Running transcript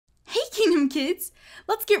Kids.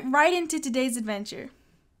 Let's get right into today's adventure.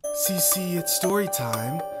 Cece, it's story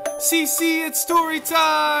time. Cece, it's story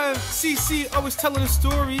time! Cece always telling the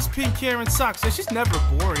stories, pink hair and socks, and she's never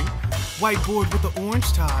boring. Whiteboard with the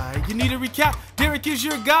orange tie. You need a recap? Derek is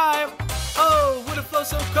your guy. Oh, with a flow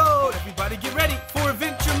so cold. Everybody get ready for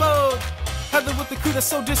adventure mode. Heather with the crew that's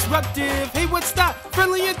so disruptive. Hey, what's that?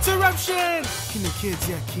 Friendly interruption! Kingdom Kids,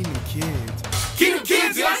 yeah, Kingdom Kids. Kingdom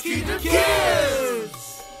Kids, yeah, Kingdom Kids!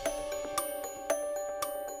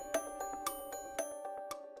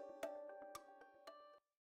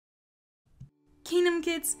 Kingdom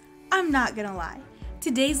Kids, I'm not gonna lie.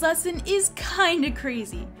 Today's lesson is kinda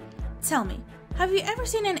crazy. Tell me, have you ever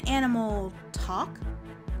seen an animal talk?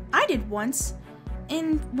 I did once,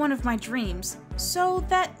 in one of my dreams, so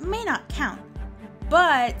that may not count.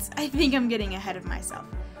 But I think I'm getting ahead of myself.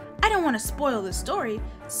 I don't want to spoil the story,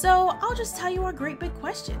 so I'll just tell you our great big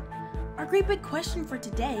question. Our great big question for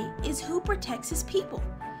today is who protects his people?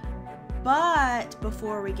 But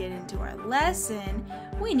before we get into our lesson,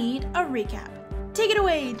 we need a recap. Take it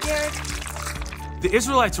away, Derek. The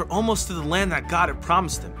Israelites were almost to the land that God had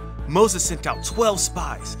promised them. Moses sent out 12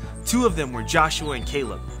 spies. 2 of them were Joshua and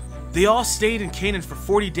Caleb. They all stayed in Canaan for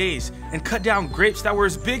 40 days and cut down grapes that were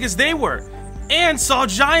as big as they were, and saw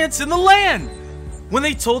giants in the land. When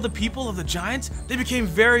they told the people of the giants, they became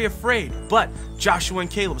very afraid. But Joshua and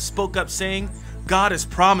Caleb spoke up saying, God has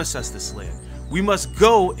promised us this land. We must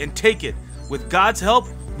go and take it. With God's help,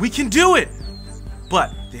 we can do it.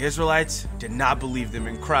 But the Israelites did not believe them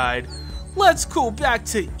and cried, let's go back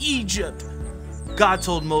to Egypt. God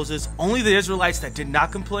told Moses only the Israelites that did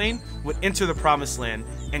not complain would enter the promised land,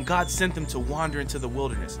 and God sent them to wander into the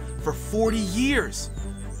wilderness for 40 years.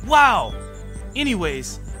 Wow!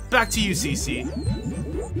 Anyways, back to you, Cece.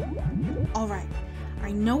 Alright,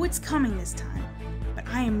 I know it's coming this time, but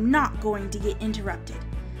I am not going to get interrupted.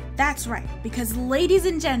 That's right, because ladies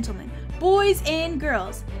and gentlemen, boys and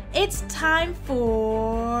girls, it's time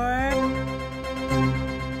for...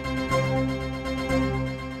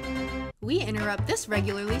 We interrupt this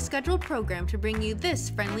regularly scheduled program to bring you this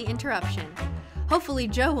friendly interruption. Hopefully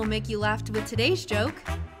Joe will make you laugh with today's joke.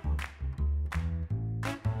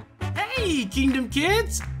 Hey, Kingdom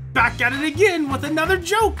Kids! Back at it again with another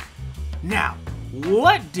joke! Now,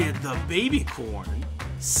 what did the baby corn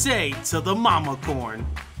say to the mama corn?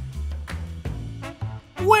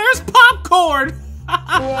 Where's popcorn?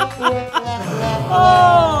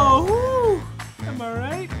 Oh, whew. Am I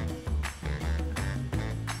right?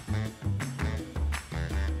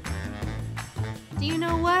 Do you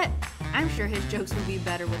know what? I'm sure his jokes will be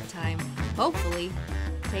better with time. Hopefully.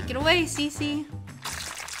 Take it away, Cece.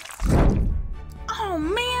 Oh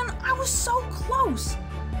man, I was so close.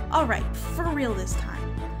 Alright, for real this time.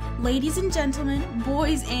 Ladies and gentlemen,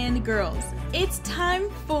 boys and girls, it's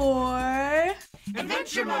time for...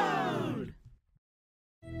 Adventure mode!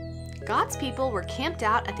 God's people were camped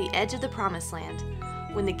out at the edge of the promised land.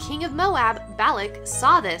 When the king of Moab, Balak,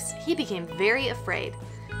 saw this, he became very afraid.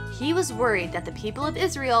 He was worried that the people of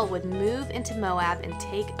Israel would move into Moab and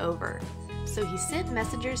take over. So he sent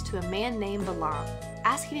messengers to a man named Balaam,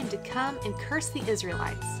 asking him to come and curse the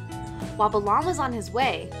Israelites. While Balaam was on his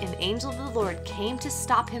way, an angel of the Lord came to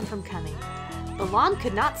stop him from coming. Balaam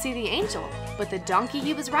could not see the angel, but the donkey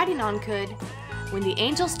he was riding on could. When the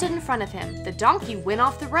angel stood in front of him, the donkey went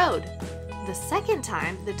off the road. The second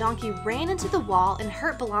time, the donkey ran into the wall and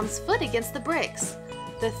hurt Balaam's foot against the bricks.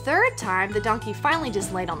 The third time, the donkey finally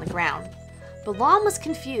just laid on the ground. Balaam was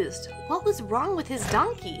confused. What was wrong with his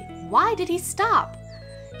donkey? Why did he stop?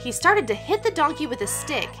 He started to hit the donkey with a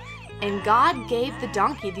stick, and God gave the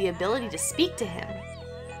donkey the ability to speak to him.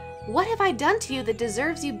 What have I done to you that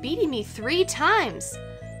deserves you beating me 3 times?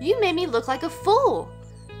 You made me look like a fool.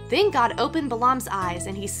 Then God opened Balaam's eyes,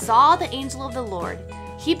 and he saw the angel of the Lord.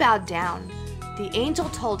 He bowed down. The angel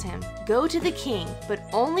told him, go to the king, but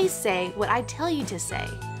only say what I tell you to say.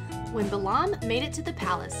 When Balaam made it to the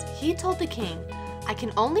palace, he told the king, I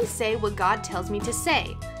can only say what God tells me to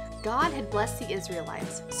say. God had blessed the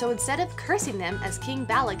Israelites, so instead of cursing them as King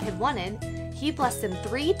Balak had wanted, he blessed them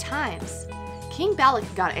 3 times. King Balak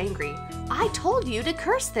got angry. I told you to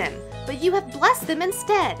curse them, but you have blessed them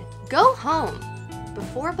instead. Go home.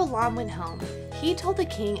 Before Balaam went home, he told the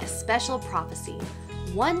king a special prophecy.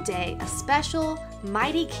 One day, a special,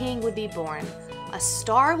 mighty king would be born. A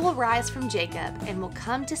star will rise from Jacob and will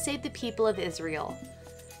come to save the people of Israel.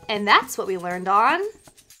 And that's what we learned on...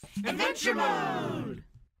 Adventure mode!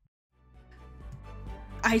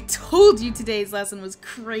 I told you today's lesson was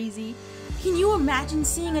crazy. Can you imagine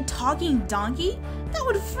seeing a talking donkey? That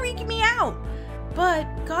would freak me out. But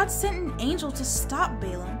God sent an angel to stop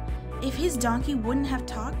Balaam, If his donkey wouldn't have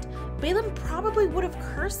talked, Balaam probably would have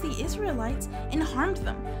cursed the Israelites and harmed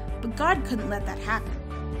them, but God couldn't let that happen.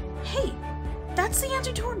 Hey, that's the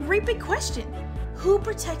answer to a great big question. Who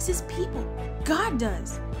protects his people? God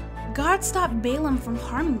does. God stopped Balaam from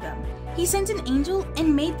harming them. He sent an angel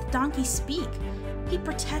and made the donkey speak. He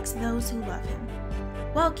protects those who love him.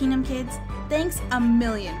 Well, Kingdom Kids, thanks a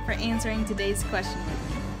million for answering today's question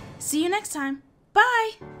with me. See you next time.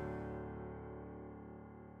 Bye!